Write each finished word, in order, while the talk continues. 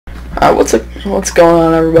What's going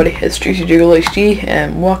on, everybody? It's Juicy Jiggle HD,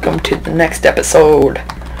 and welcome to the next episode.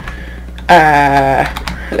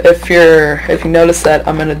 If you notice that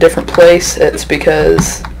I'm in a different place, it's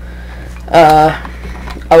because I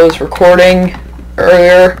was recording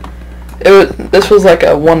earlier. This was like a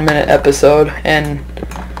 1-minute episode, and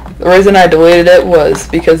the reason I deleted it was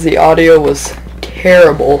because the audio was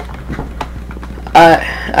terrible.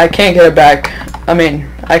 I can't get it back. I mean,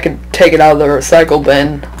 I could take it out of the recycle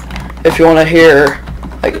bin if you want to hear,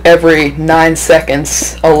 like, every 9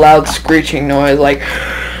 seconds a loud screeching noise, like,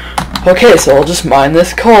 okay, so I'll just mine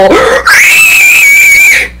this coal.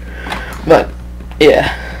 But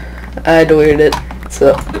yeah, I deleted it,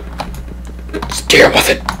 so just deal with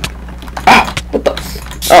it. Ah, what the?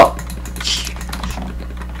 Oh,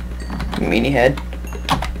 meanie head.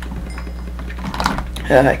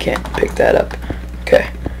 I can't pick that up. Okay,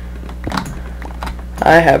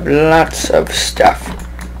 I have lots of stuff.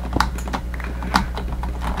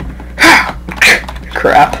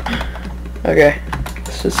 Crap. Okay,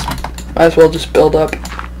 might as well just build up.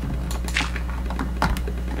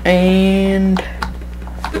 And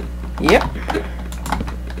yep,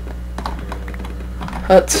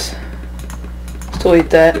 let's delete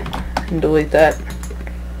that and delete that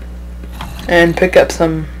and pick up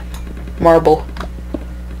some marble.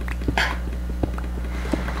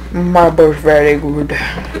 Marble is very good.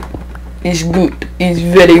 It's good. It's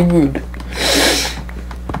very good.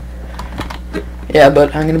 Yeah,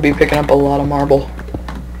 but I'm gonna be picking up a lot of marble.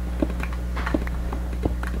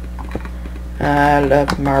 I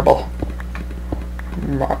love marble.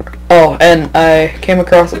 Oh, and I came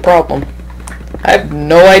across a problem. I have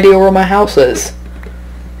no idea where my house is,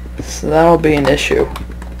 so that'll be an issue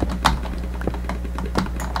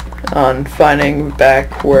on finding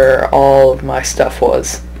back where all of my stuff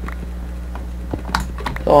was.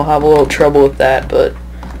 So I'll have a little trouble with that, but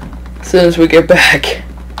as soon as we get back,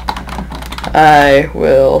 I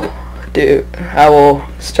will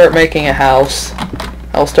start making a house.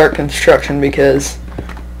 I'll start construction because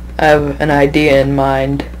I have an idea in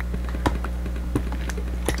mind.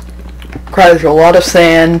 Requires a lot of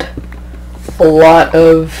sand, a lot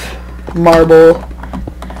of marble,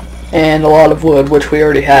 and a lot of wood, which we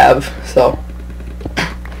already have, so.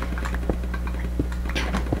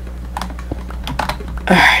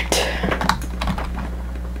 Alright.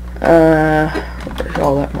 Where's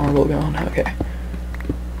all that marble going? Okay.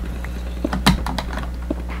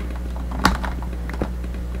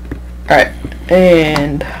 Alright,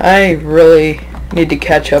 and I really need to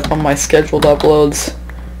catch up on my scheduled uploads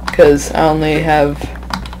because I only have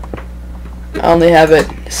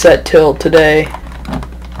it set till today.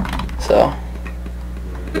 So,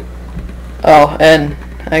 oh, and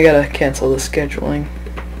I gotta cancel the scheduling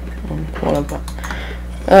on one of them.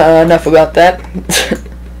 Enough about that.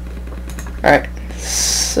 Alright,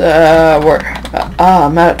 so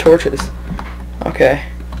I'm out of torches. Okay,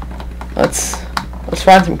 let's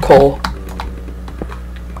find some coal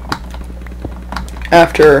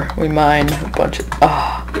after we mine a bunch of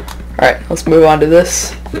alright, let's move on to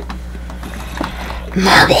this.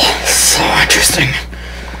 Marble, so interesting.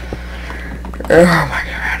 Oh my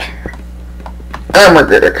god. Oh my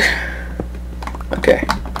god. Okay.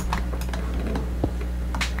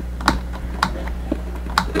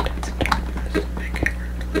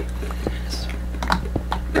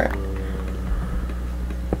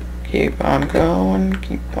 Keep on going,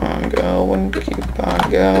 keep on going, keep on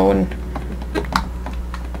going.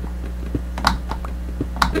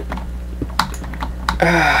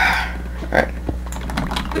 Alright.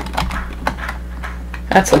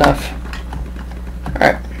 That's enough.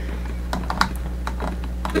 Alright.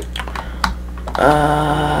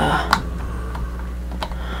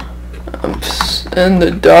 I'm in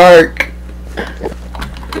the dark.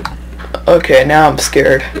 Okay, now I'm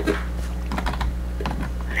scared.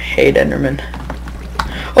 I hate Enderman.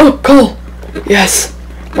 Oh, coal! Yes!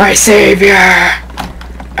 My savior!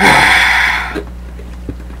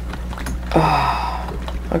 Oh,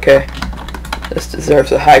 okay. This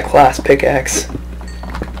deserves a high-class pickaxe.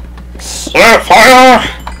 Set fire!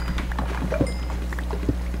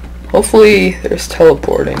 Hopefully there's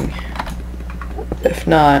teleporting. If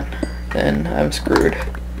not, then I'm screwed.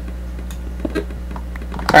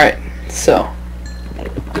 Alright, so.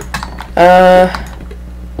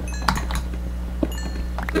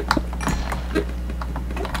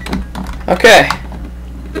 Okay.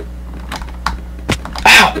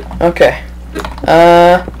 Ow! Okay.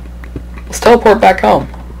 Let's teleport back home.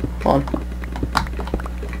 Come on.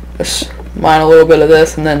 Just mine a little bit of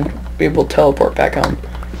this and then be able to teleport back home.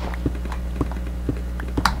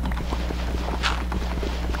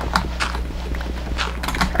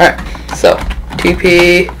 Alright. So,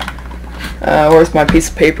 TP, where's my piece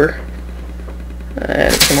of paper?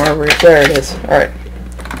 It's somewhere over here. There it is. Alright.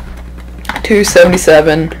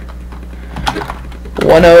 277,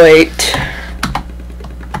 108,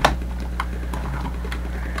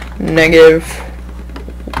 negative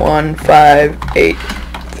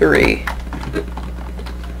 1583.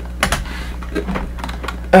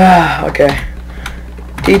 Okay.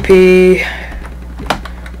 TP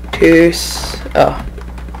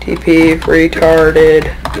TP retarded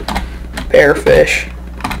bearfish.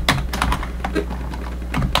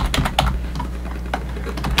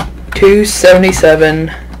 277,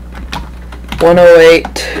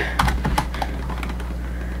 108,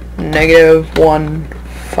 negative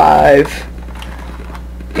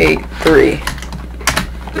 1583.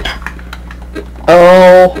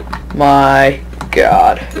 Oh my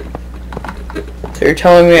god. So you're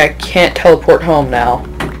telling me I can't teleport home now?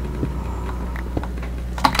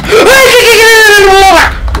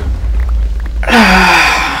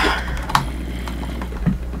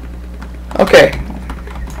 Okay.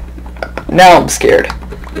 Now I'm scared.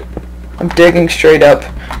 I'm digging straight up.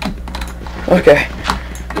 Okay.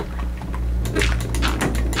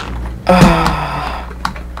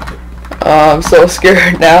 I'm so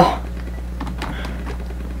scared now.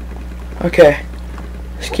 Okay.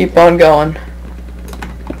 Just keep on going.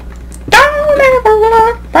 Don't ever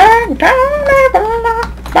look back. Don't ever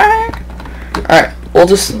look back. Alright, we'll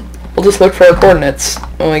just look for our coordinates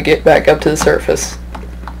when we get back up to the surface.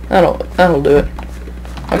 That'll do it.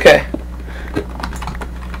 Okay.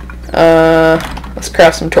 Let's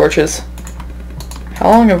craft some torches.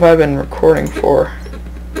 How long have I been recording for?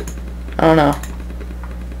 I don't know.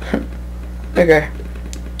 Okay.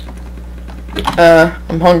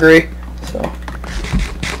 I'm hungry, so.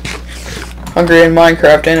 Hungry in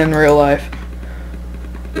Minecraft and in real life.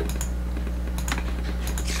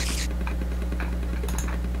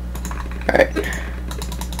 Alright.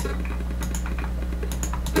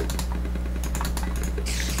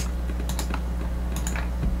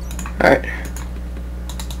 Alright.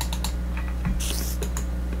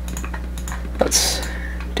 Let's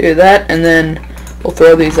do that, and then we'll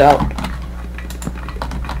throw these out.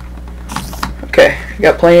 Okay,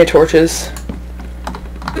 got plenty of torches.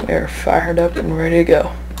 They're fired up and ready to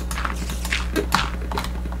go.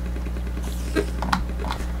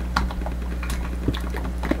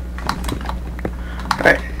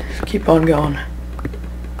 Alright, keep on going.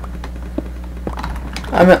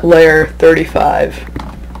 I'm at layer 35.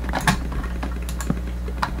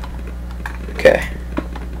 Okay.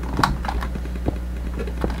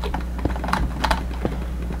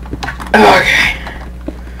 Okay.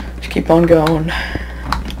 Just keep on going.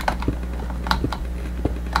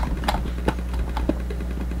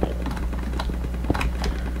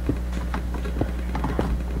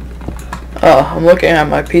 Oh, I'm looking at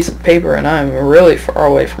my piece of paper and I'm really far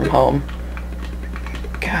away from home.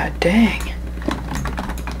 God dang.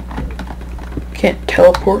 Can't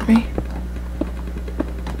teleport me?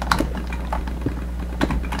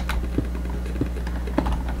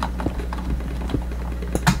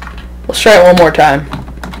 Let's try it one more time.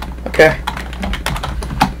 Okay.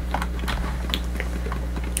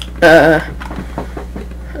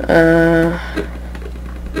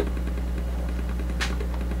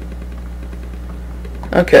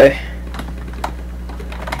 Okay.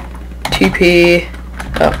 TP.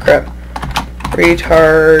 Oh crap.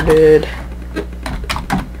 Retarded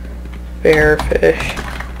bearfish.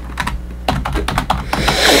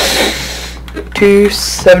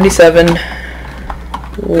 277.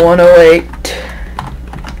 108.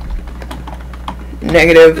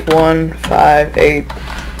 Negative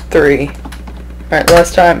 1583. Alright,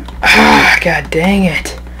 last time. Ah, god dang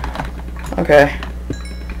it. Okay.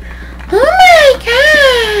 Oh my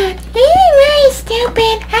god! You're really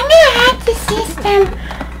stupid. I'm gonna hack the system.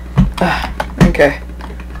 Okay.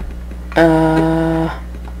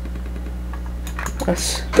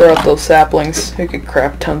 Let's throw out those saplings. We could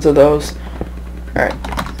craft tons of those. Alright.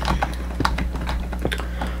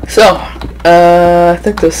 So, I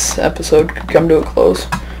think this episode could come to a close.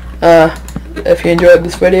 If you enjoyed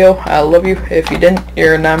this video, I love you. If you didn't,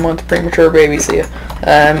 you're a 9-month premature baby. See ya.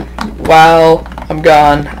 While I'm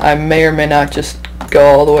gone, I may or may not just go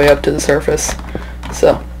all the way up to the surface.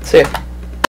 So, see ya.